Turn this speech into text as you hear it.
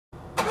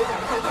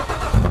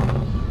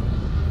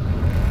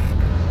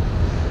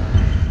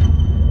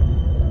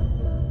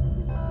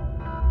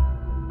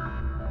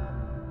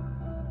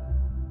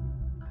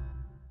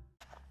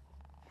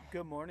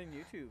Good morning,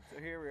 YouTube. So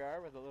here we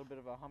are with a little bit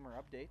of a Hummer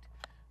update.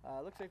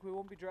 Looks like we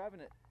won't be driving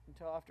it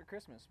until after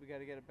Christmas. We got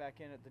to get it back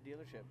in at the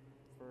dealership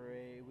for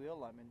a wheel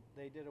alignment.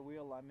 They did a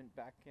wheel alignment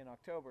back in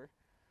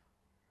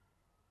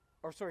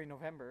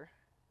November,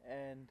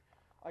 and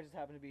I just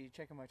happened to be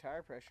checking my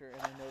tire pressure,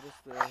 and I noticed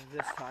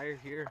this tire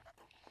here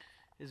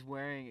is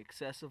wearing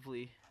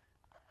excessively.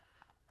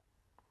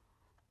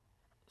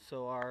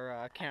 So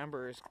our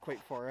camber is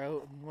quite far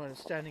out, and when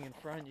it's standing in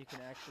front, you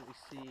can actually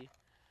see.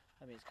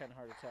 I mean, it's kind of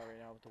hard to tell right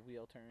now with the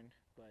wheel turned,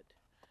 but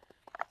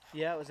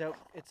yeah, it was out.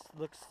 It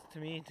looks to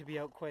me to be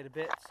out quite a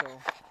bit, so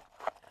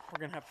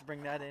we're gonna have to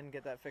bring that in,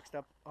 get that fixed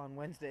up on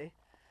Wednesday,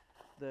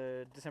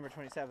 the December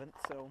 27th.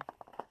 So,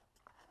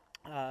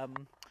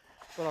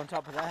 but on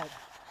top of that,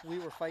 we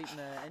were fighting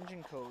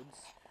engine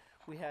codes.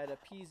 We had a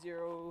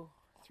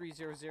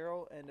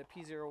P0300 and a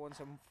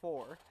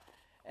P0174,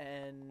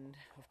 and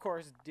of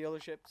course,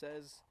 dealership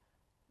says,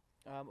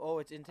 "Oh,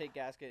 it's intake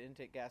gasket, and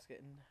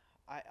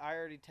I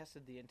already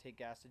tested the intake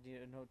gasket,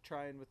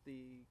 trying with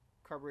the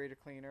carburetor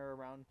cleaner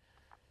around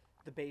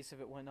the base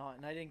of it, whatnot,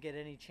 and I didn't get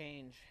any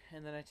change.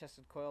 And then I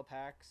tested coil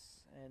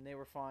packs, and they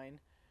were fine.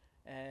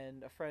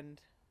 And a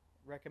friend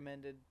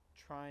recommended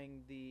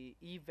trying the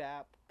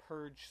evap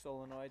purge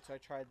solenoid, so I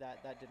tried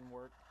that. That didn't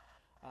work.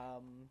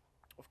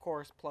 Of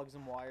course, plugs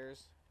and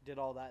wires, did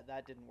all that.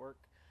 That didn't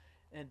work.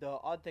 And the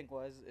odd thing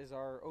is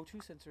our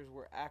O2 sensors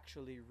were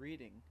actually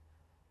reading,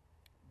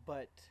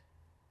 but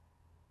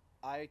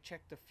I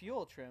checked the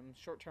fuel trims,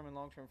 short-term and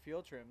long-term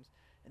fuel trims,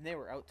 and they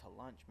were out to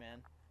lunch,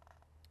 man.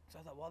 So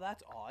I thought, well,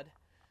 that's odd.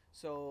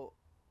 So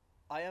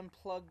I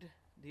unplugged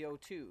the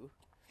O2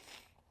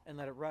 and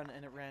let it run,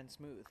 and it ran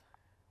smooth.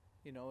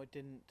 You know, it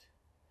didn't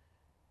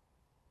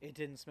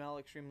smell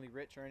extremely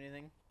rich or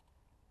anything.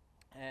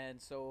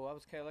 And so I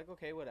was kind of like,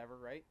 okay, whatever,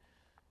 right?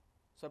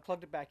 So I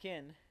plugged it back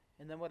in,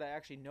 and then what I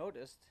actually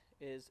noticed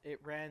is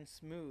it ran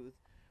smooth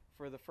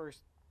for the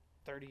first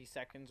 30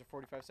 seconds or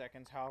 45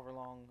 seconds, however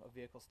long a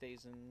vehicle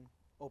stays in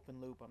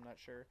open loop, I'm not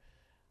sure.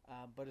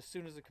 But as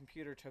soon as the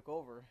computer took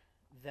over,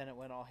 then it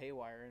went all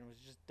haywire and was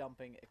just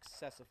dumping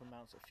excessive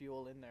amounts of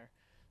fuel in there.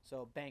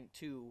 So bank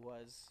 2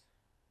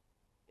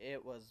 they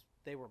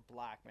were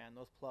black, man.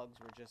 Those plugs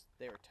were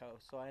they were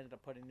toast. So I ended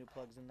up putting new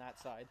plugs in that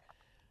side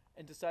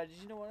and decided,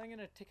 you know what, I'm going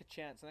to take a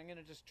chance and I'm going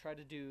to just try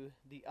to do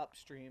the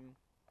upstream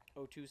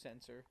O2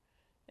 sensor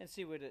and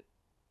see what it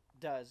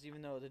does,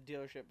 even though the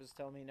dealership is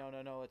telling me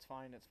no, it's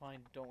fine,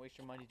 don't waste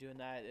your money doing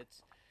that,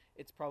 it's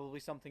probably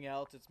something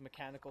else, it's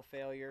mechanical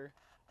failure.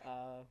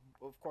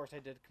 Of course I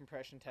did a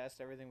compression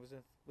test, everything was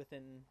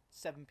within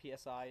 7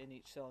 psi in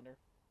each cylinder.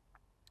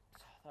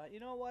 So I thought, you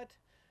know what,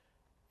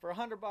 for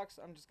 $100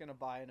 I'm just gonna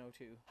buy an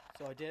O2.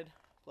 So I did,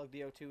 plugged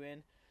the O2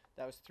 in.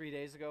 That was 3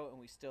 days ago, and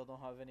we still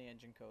don't have any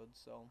engine codes.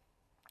 So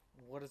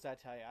what does that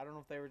tell you? I don't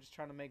know if they were just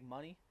trying to make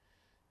money,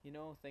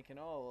 thinking,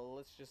 oh, well,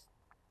 let's just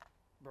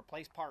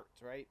replace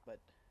parts, right? But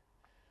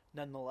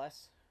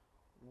nonetheless,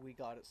 we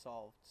got it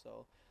solved.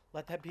 So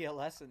let that be a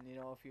lesson.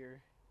 If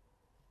you're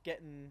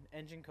getting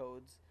engine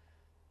codes,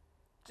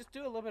 just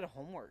do a little bit of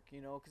homework,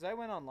 because I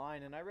went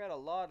online and I read a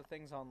lot of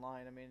things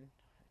online. I mean,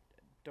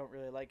 I don't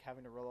really like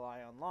having to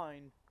rely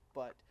online,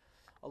 but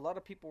a lot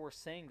of people were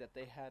saying that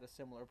they had a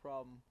similar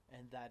problem,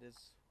 and that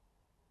is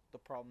the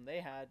problem they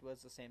had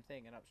was the same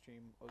thing, an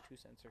upstream O2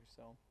 sensor.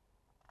 So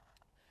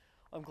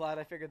I'm glad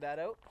I figured that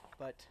out,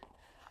 but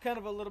kind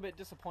of a little bit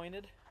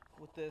disappointed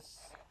with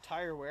this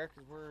tire wear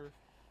because we're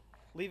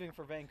leaving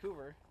for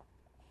Vancouver.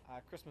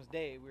 Christmas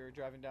Day we were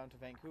driving down to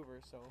Vancouver,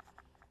 so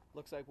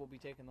looks like we'll be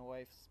taking the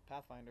wife's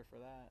Pathfinder for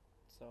that.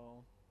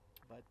 So,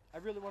 but I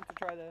really want to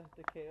try the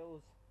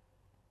KOs,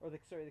 or the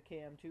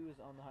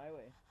KM2s on the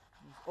highway.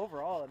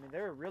 Overall, I mean,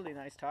 they're a really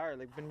nice tire.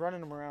 They've been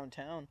running them around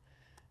town,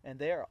 and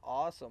they are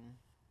awesome.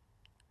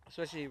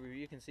 Especially,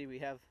 you can see we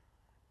have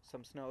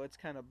some snow. It's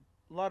kind of,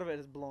 a lot of it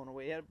is blown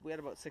away. We had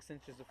about 6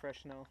 inches of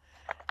fresh snow,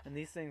 and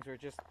these things were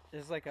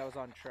it's like I was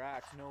on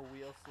tracks, no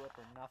wheel slip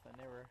or nothing.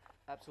 They were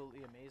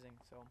absolutely amazing.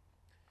 So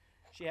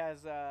she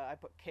has, I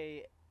put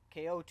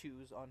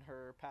KO2s on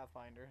her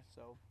Pathfinder,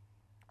 so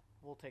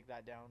we'll take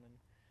that down and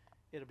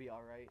it'll be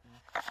alright.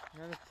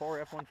 And this poor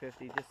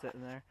F-150 just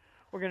sitting there.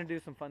 We're going to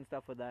do some fun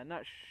stuff with that.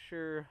 Not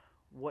sure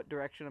what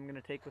direction I'm going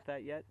to take with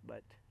that yet,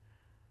 but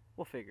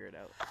we'll figure it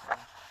out.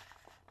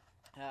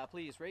 So,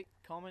 please rate,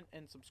 comment,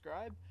 and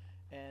subscribe,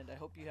 and I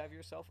hope you have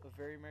yourself a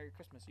very Merry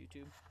Christmas,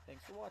 YouTube.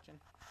 Thanks for watching.